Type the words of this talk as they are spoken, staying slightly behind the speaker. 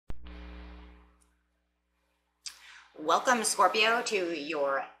Welcome, Scorpio, to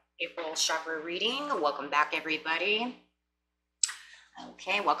your April chakra reading. Welcome back, everybody.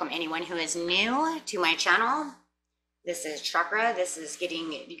 Okay, welcome anyone who is new to my channel. This is Chakra. This is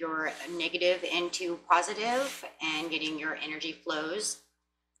getting your negative into positive and getting your energy flows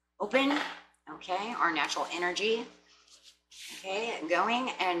open. Okay, our natural energy. Okay, going.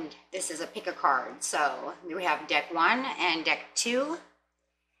 And this is a pick a card. So we have deck 1 and deck 2.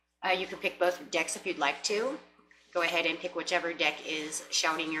 You can pick both decks if you'd like to. Go ahead and pick whichever deck is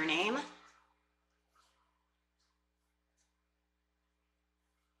shouting your name.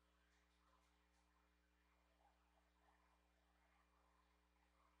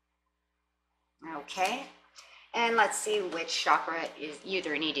 Okay, and let's see which chakra is you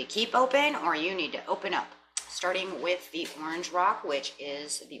either need to keep open or you need to open up. Starting with the orange rock, which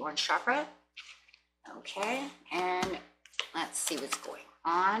is the orange chakra. Okay, and let's see what's going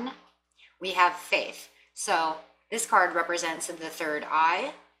on. We have faith. So this card represents the third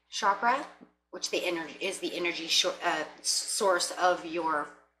eye chakra, which the energy is the energy source of your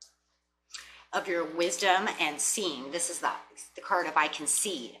wisdom and seeing. This is the card of I can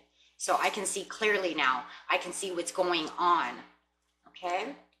see. So I can see clearly now. I can see what's going on.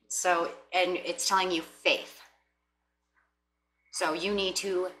 Okay? So, and it's telling you faith. So you need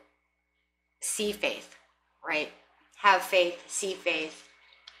to see faith, right? Have faith, see faith.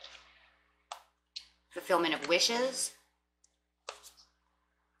 Fulfillment of wishes.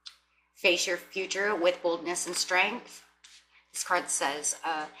 Face your future with boldness and strength. This card says,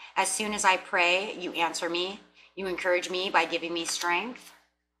 as soon as I pray, you answer me. You encourage me by giving me strength.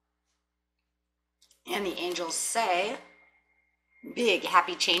 And the angels say, big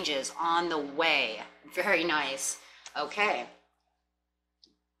happy changes on the way. Very nice. Okay.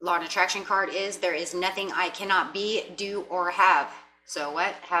 Law and attraction card is, there is nothing I cannot be, do, or have. So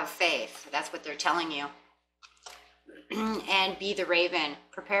what? Have faith. That's what they're telling you. And be the raven.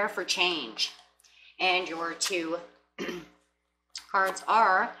 Prepare for change. And your two cards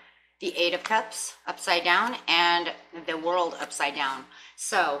are the Eight of Cups upside down and the World upside down.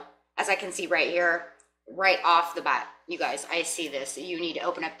 So as I can see right here, right off the bat, you guys, I see this. You need to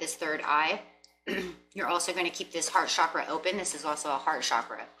open up this third eye. You're also going to keep this heart chakra open. This is also a heart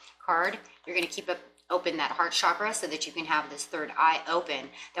chakra card. You're going to keep open that heart chakra so that you can have this third eye open.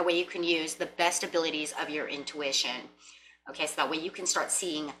 That way you can use the best abilities of your intuition. Okay, so that way you can start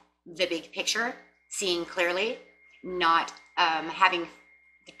seeing the big picture, seeing clearly, not having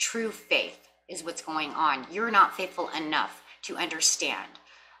the true faith is what's going on. You're not faithful enough to understand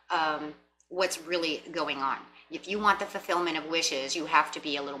what's really going on. If you want the fulfillment of wishes, you have to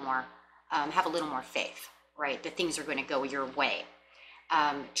be a little more, have a little more faith, right? That things are going to go your way.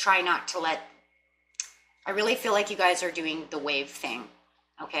 Try not to let, I really feel like you guys are doing the wave thing,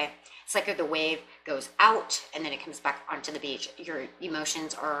 okay? It's like if the wave goes out and then it comes back onto the beach. Your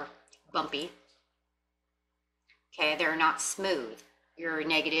emotions are bumpy, okay? They're not smooth. You're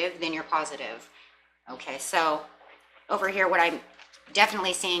negative, then you're positive. Okay, so over here, what I'm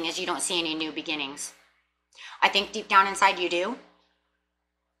definitely seeing is you don't see any new beginnings. I think deep down inside you do,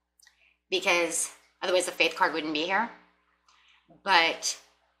 because otherwise the faith card wouldn't be here. But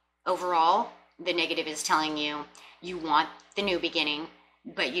overall, the negative is telling you you want the new beginning,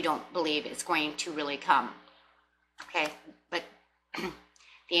 but you don't believe it's going to really come. Okay, but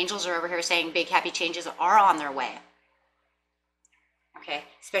the angels are over here saying big happy changes are on their way. Okay,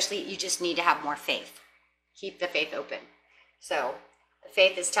 especially you just need to have more faith. Keep the faith open. So the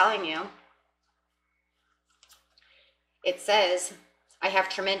faith is telling you, it says, I have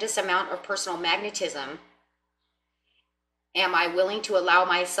tremendous amount of personal magnetism. Am I willing to allow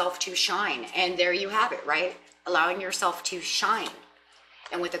myself to shine? And there you have it, right? Allowing yourself to shine.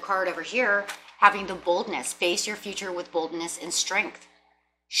 And with the card over here, having the boldness, face your future with boldness and strength.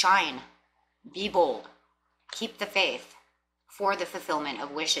 Shine, be bold, keep the faith for the fulfillment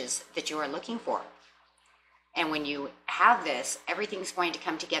of wishes that you are looking for. And when you have this, everything's going to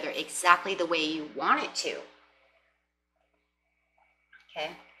come together exactly the way you want it to.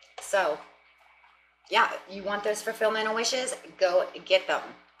 Okay, so yeah, you want those fulfillment of wishes, go get them.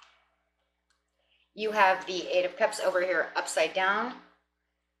 You have the Eight of Cups over here upside down.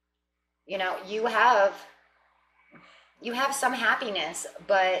 You know, you have some happiness,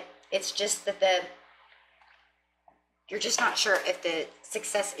 but it's just that you're just not sure if the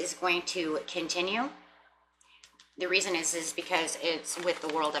success is going to continue. The reason is because it's with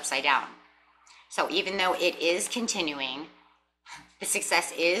the World upside down. So even though it is continuing, the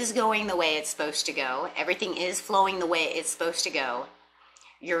success is going the way it's supposed to go, everything is flowing the way it's supposed to go,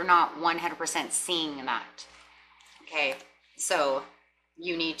 you're not 100% seeing that. Okay, so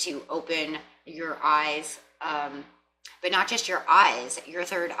you need to open your eyes but not just your eyes, your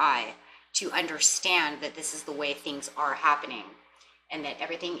third eye, to understand that this is the way things are happening and that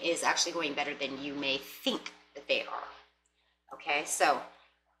everything is actually going better than you may think that they are. Okay, so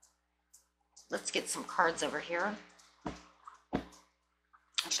let's get some cards over here.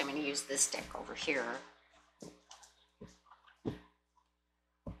 Actually, I'm going to use this deck over here.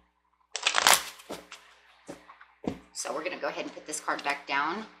 So we're going to go ahead and put this card back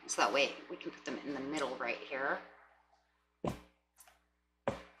down, so that way we can put them in the middle right here.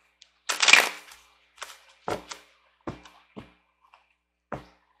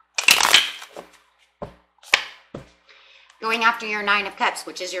 Going after your Nine of Cups,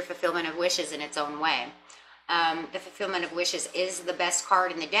 which is your fulfillment of wishes in its own way. The fulfillment of wishes is the best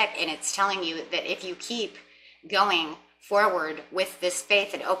card in the deck, and it's telling you that if you keep going forward with this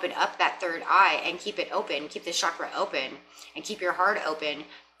faith and open up that third eye and keep it open, keep the chakra open and keep your heart open,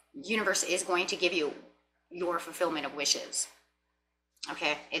 universe is going to give you your fulfillment of wishes.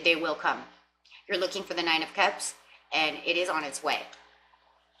 Okay, they will come. You're looking for the Nine of Cups and it is on its way.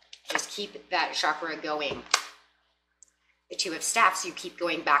 Just keep that chakra going. The Two of Staffs, you keep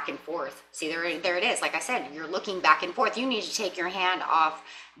going back and forth. See, there it is. Like I said, you're looking back and forth. You need to take your hand off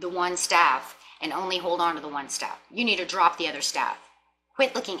the one staff and only hold on to the one staff. You need to drop the other staff.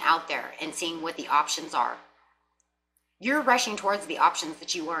 Quit looking out there and seeing what the options are. You're rushing towards the options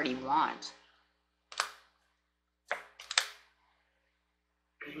that you already want.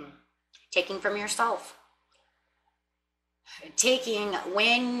 Taking from yourself.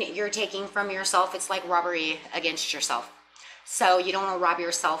 When you're taking from yourself, it's like robbery against yourself. So you don't want to rob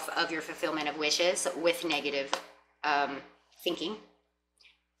yourself of your fulfillment of wishes with negative thinking.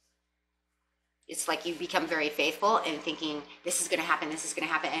 It's like you become very faithful and thinking, this is going to happen,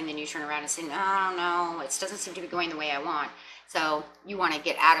 and then you turn around and say, no, it doesn't seem to be going the way I want. So you want to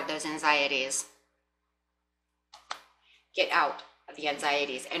get out of those anxieties. Get out of the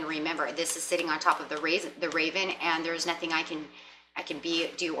anxieties. And remember, this is sitting on top of the raven, and there's nothing I can be,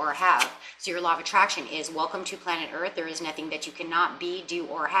 do, or have. So your law of attraction is, welcome to planet Earth. There is nothing that you cannot be, do,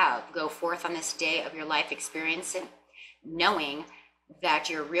 or have. Go forth on this day of your life experience, knowing that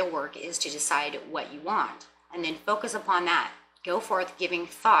your real work is to decide what you want, and then focus upon that. Go forth giving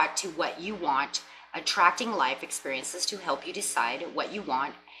thought to what you want, attracting life experiences to help you decide what you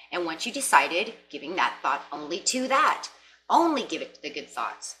want. And once you decided, giving that thought only to that. Only give it the good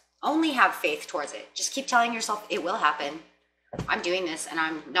thoughts. Only have faith towards it. Just keep telling yourself it will happen. I'm doing this and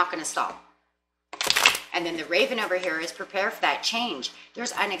I'm not going to stop. And then the raven over here is prepare for that change.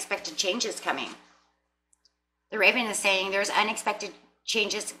 There's unexpected changes coming. The raven is saying there's unexpected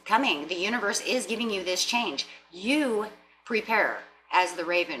changes coming. The universe is giving you this change. You prepare as the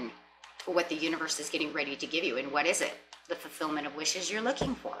raven for what the universe is getting ready to give you. And what is it? The fulfillment of wishes you're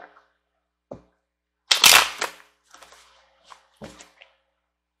looking for.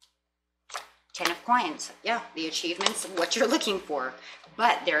 Ten of Coins. Yeah, the achievements of what you're looking for.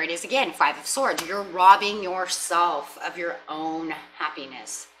 But there it is again, Five of Swords. You're robbing yourself of your own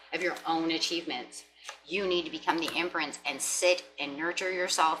happiness, of your own achievements. You need to become the imprint and sit and nurture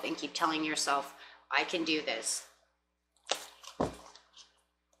yourself and keep telling yourself, I can do this.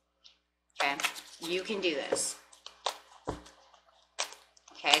 Okay, you can do this.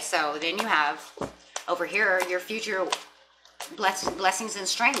 Okay, so then you have over here your future blessings and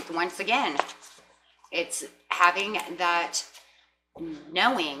strength. Once again, it's having that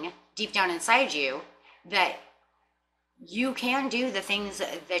knowing deep down inside you that you can do the things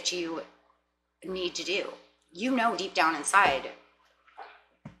that you need to do. You know deep down inside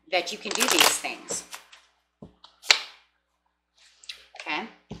that you can do these things. Okay,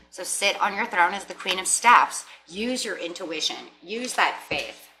 so sit on your throne as the Queen of Staffs. Use your intuition. Use that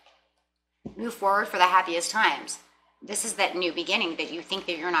faith. Move forward for the happiest times. This is that new beginning that you think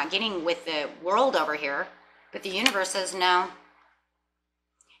that you're not getting with the world over here, but the universe says no.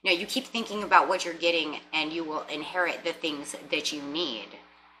 No, you keep thinking about what you're getting and you will inherit the things that you need.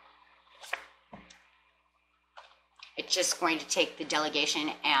 It's just going to take the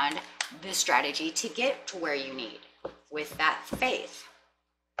delegation and the strategy to get to where you need with that faith.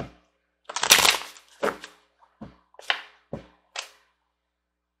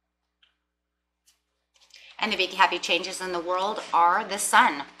 And the big happy changes in the world are the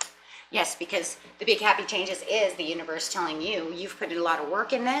sun. Yes, because the big happy changes is the universe telling you, you've put in a lot of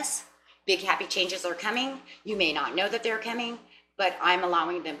work in this. Big happy changes are coming. You may not know that they're coming, but I'm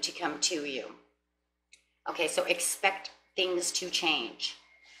allowing them to come to you. Okay, so expect things to change.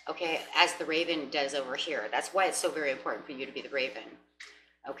 Okay, as the raven does over here. That's why it's so very important for you to be the raven.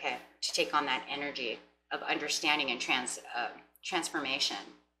 Okay, to take on that energy of understanding and transformation.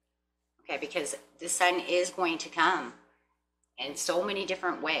 Okay, because the sun is going to come in so many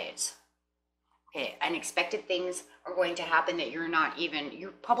different ways. Okay, unexpected things are going to happen that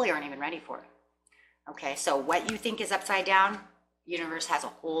you probably aren't even ready for. Okay, so what you think is upside down, universe has a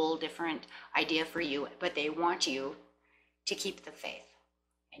whole different idea for you, but they want you to keep the faith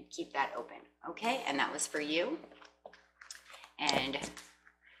and keep that open. Okay, and that was for you. And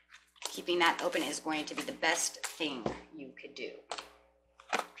keeping that open is going to be the best thing you could do.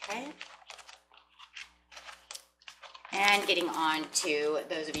 Okay. And getting on to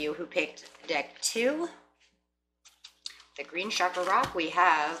those of you who picked deck 2, the green chakra rock, we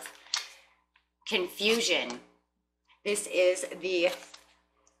have confusion. This is the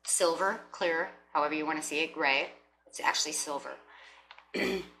silver, clear, however you want to see it, gray. It's actually silver.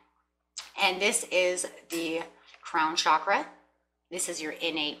 And this is the crown chakra. This is your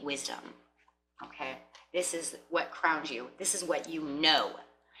innate wisdom. Okay, this is what crowns you. This is what you know.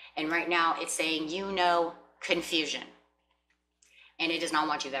 And right now it's saying you know confusion. And it does not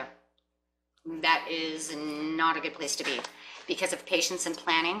want you there. That is not a good place to be because of patience and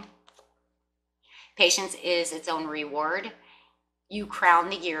planning. Patience is its own reward. You crown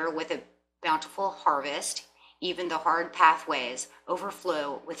the year with a bountiful harvest. Even the hard pathways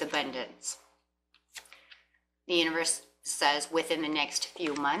overflow with abundance. The universe says within the next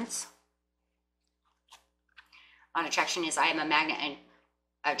few months. On attraction is I am a magnet and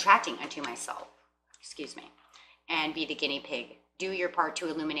attracting unto myself. Excuse me. And be the guinea pig. Do your part to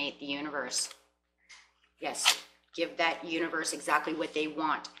illuminate the universe. Yes, give that universe exactly what they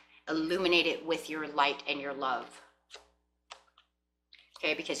want. Illuminate it with your light and your love.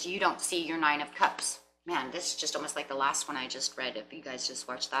 Okay, because you don't see your 9 of Cups. Man, this is just almost like the last one I just read, if you guys just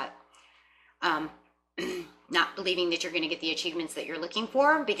watched that. Not believing that you're going to get the achievements that you're looking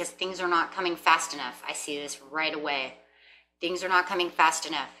for because things are not coming fast enough. I see this right away. Things are not coming fast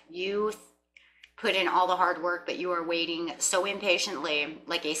enough. You put in all the hard work, but you are waiting so impatiently,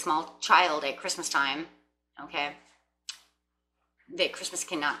 like a small child at Christmas time, okay, that Christmas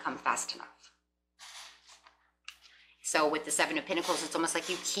cannot come fast enough. So with the 7 of Pentacles, it's almost like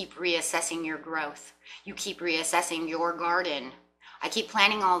you keep reassessing your growth. You keep reassessing your garden. I keep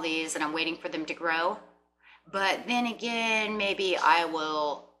planting all these and I'm waiting for them to grow. But then again, maybe I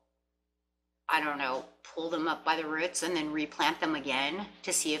will, I don't know, pull them up by the roots and then replant them again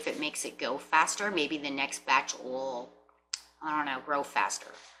to see if it makes it go faster. Maybe the next batch will, I don't know, grow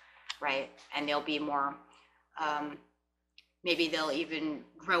faster, right? And they'll be more, maybe they'll even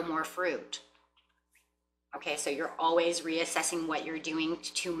grow more fruit. Okay, so you're always reassessing what you're doing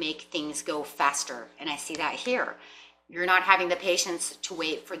to make things go faster. And I see that here. You're not having the patience to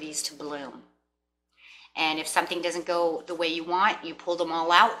wait for these to bloom. And if something doesn't go the way you want, you pull them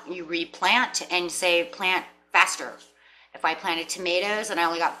all out, you replant and say plant faster. If I planted tomatoes and I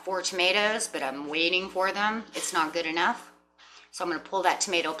only got 4 tomatoes, but I'm waiting for them, it's not good enough. So I'm going to pull that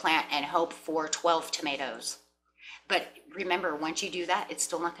tomato plant and hope for 12 tomatoes. But remember, once you do that, it's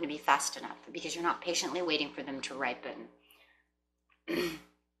still not going to be fast enough because you're not patiently waiting for them to ripen.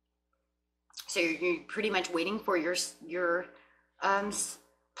 So you're pretty much waiting for you're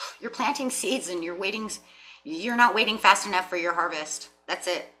planting seeds and you're not waiting fast enough for your harvest. That's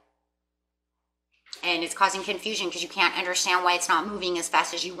it. And it's causing confusion because you can't understand why it's not moving as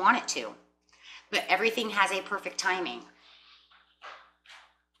fast as you want it to. But everything has a perfect timing.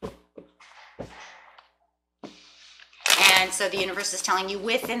 And so the universe is telling you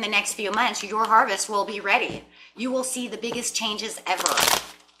within the next few months, your harvest will be ready. You will see the biggest changes ever.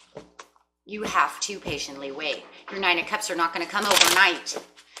 You have to patiently wait. Your 9 of Cups are not going to come overnight.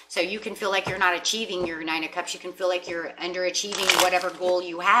 So you can feel like you're not achieving your 9 of Cups. You can feel like you're underachieving whatever goal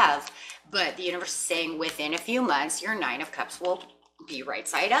you have. But the universe is saying within a few months, your 9 of Cups will be right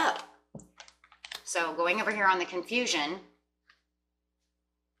side up. So going over here on the confusion,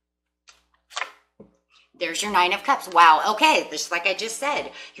 there's your 9 of Cups. Wow, okay, just like I just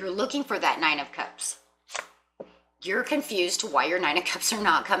said, you're looking for that 9 of Cups. You're confused to why your 9 of Cups are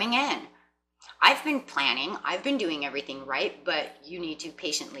not coming in. I've been planning, I've been doing everything right, but you need to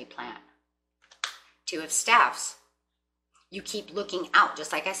patiently plan. 2 of Staffs. You keep looking out,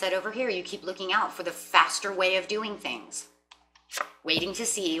 just like I said over here, you keep looking out for the faster way of doing things. Waiting to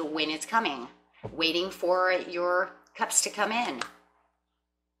see when it's coming. Waiting for your cups to come in.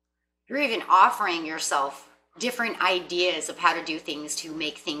 You're even offering yourself different ideas of how to do things to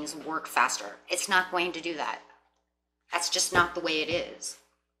make things work faster. It's not going to do that. That's just not the way it is.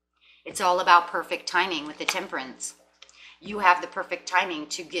 It's all about perfect timing with the Temperance. You have the perfect timing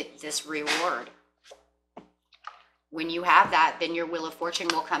to get this reward. When you have that, then your Wheel of Fortune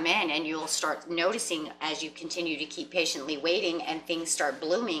will come in and you'll start noticing as you continue to keep patiently waiting and things start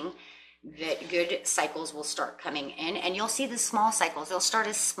blooming, that good cycles will start coming in, and you'll see the small cycles. They'll start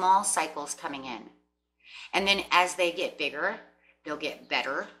as small cycles coming in. And then as they get bigger, they'll get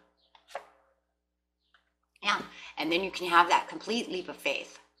better. Yeah, and then you can have that complete leap of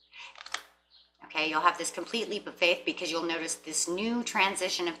faith. Okay, you'll have this complete leap of faith because you'll notice this new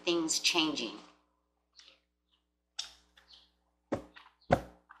transition of things changing.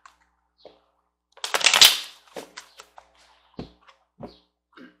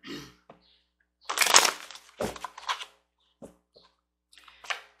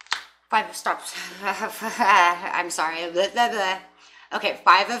 Five of stops. I'm sorry. Okay,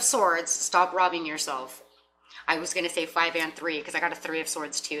 Five of Swords. Stop robbing yourself. I was going to say 5 and 3 because I got a 3 of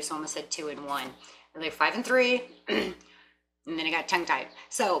Swords too, so I almost said 2 and 1. Like 5 and 3, and then I got tongue-tied.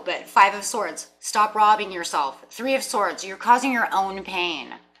 So, but 5 of Swords. Stop robbing yourself. 3 of Swords. You're causing your own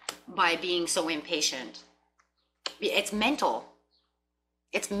pain by being so impatient. It's mental.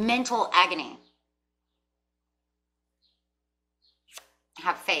 It's mental agony.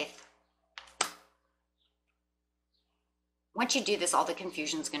 Have faith. Once you do this, all the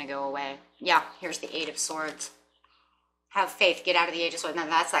confusion is going to go away. Yeah, here's the 8 of Swords. Have faith. Get out of the 8 of Swords. Now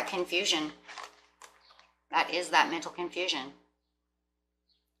that's that confusion. That is that mental confusion.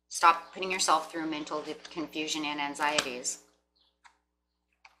 Stop putting yourself through mental confusion and anxieties.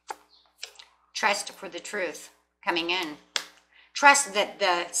 Trust for the truth coming in. Trust that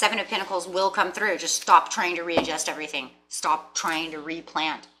the 7 of Pentacles will come through. Just stop trying to readjust everything. Stop trying to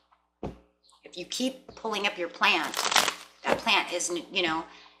replant. If you keep pulling up your plant, that plant is, you know,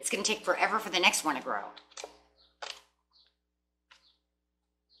 it's going to take forever for the next one to grow.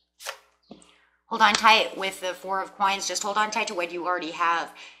 Hold on tight with the 4 of Coins. Just hold on tight to what you already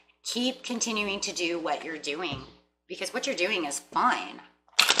have. Keep continuing to do what you're doing because what you're doing is fine.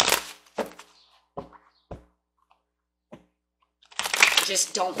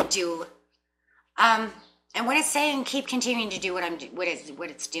 Just don't do, and when it's saying keep continuing to do what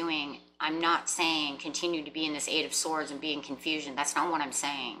it's doing, I'm not saying continue to be in this 8 of Swords and be in confusion. That's not what I'm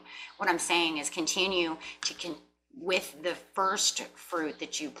saying. What I'm saying is continue to with the first fruit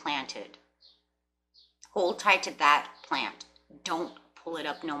that you planted. Hold tight to that plant. Don't pull it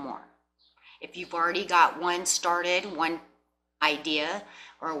up no more. If you've already got one started, one idea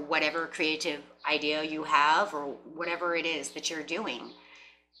or whatever creative idea you have or whatever it is that you're doing,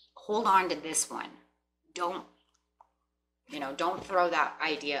 hold on to this one. Don't throw that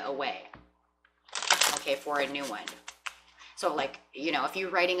idea away, okay, for a new one. So like, if you're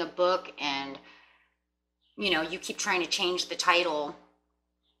writing a book and, you keep trying to change the title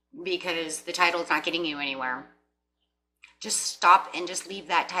because the title's not getting you anywhere, just stop and just leave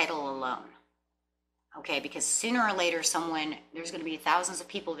that title alone, okay? Because sooner or later there's going to be thousands of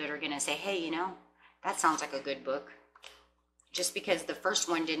people that are going to say, hey, that sounds like a good book. Just because the first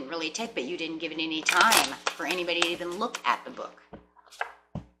one didn't really take, but you didn't give it any time for anybody to even look at the book.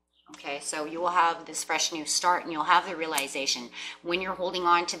 Okay, so you will have this fresh new start and you'll have the realization. When you're holding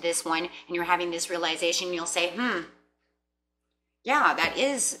on to this one and you're having this realization, you'll say, yeah, that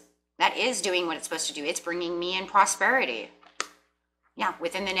is doing what it's supposed to do. It's bringing me in prosperity. Yeah,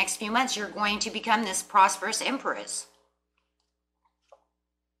 within the next few months, you're going to become this prosperous empress.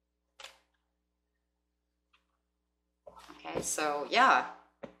 Okay, so yeah.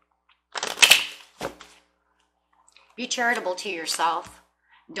 Be charitable to yourself.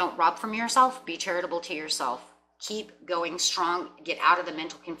 Don't rob from yourself. Be charitable to yourself. Keep going strong. Get out of the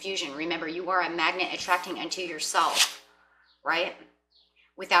mental confusion. Remember, you are a magnet attracting unto yourself, right?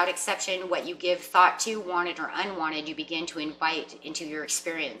 Without exception, what you give thought to, wanted or unwanted, you begin to invite into your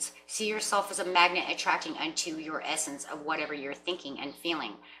experience. See yourself as a magnet attracting unto your essence of whatever you're thinking and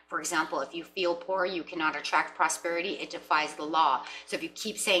feeling. For example, if you feel poor, you cannot attract prosperity. It defies the law. So if you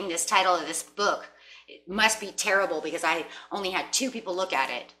keep saying this title of this book, it must be terrible because I only had 2 people look at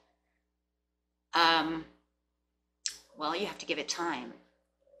it. Well, you have to give it time,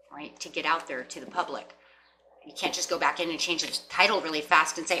 right, to get out there to the public. You can't just go back in and change the title really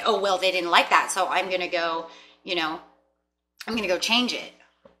fast and say, oh, well, they didn't like that, so I'm going to go, I'm going to go change it.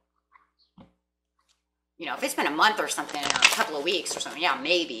 If it's been a month or something, or a couple of weeks or something, yeah,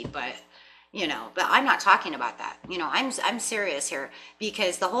 maybe, but, but I'm not talking about that. I'm serious here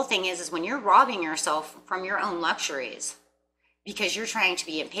because the whole thing is when you're robbing yourself from your own luxuries because you're trying to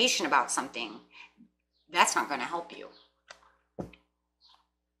be impatient about something, that's not going to help you.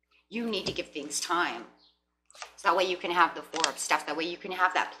 You need to give things time. So that way you can have the 4 of stuff. That way you can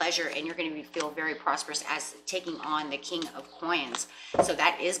have that pleasure and you're going to feel very prosperous as taking on the King of Coins. So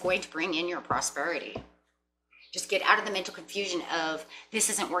that is going to bring in your prosperity. Just get out of the mental confusion of this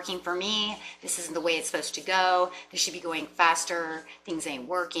isn't working for me. This isn't the way it's supposed to go. This should be going faster. Things ain't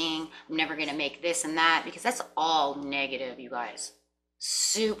working. I'm never going to make this and that, because that's all negative, you guys.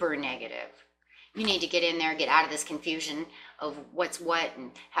 Super negative. You need to get in there, get out of this confusion of what's what,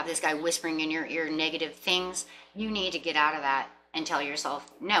 and have this guy whispering in your ear negative things. You need to get out of that and tell yourself,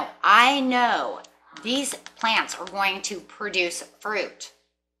 no, I know these plants are going to produce fruit.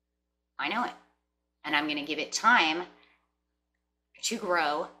 I know it. And I'm going to give it time to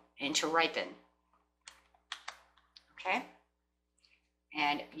grow and to ripen. Okay?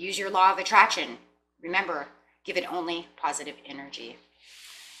 And use your law of attraction. Remember, give it only positive energy.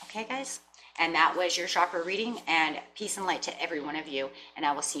 Okay, guys? And that was your chakra reading, and peace and light to every one of you. And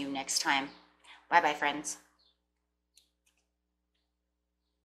I will see you next time. Bye-bye, friends.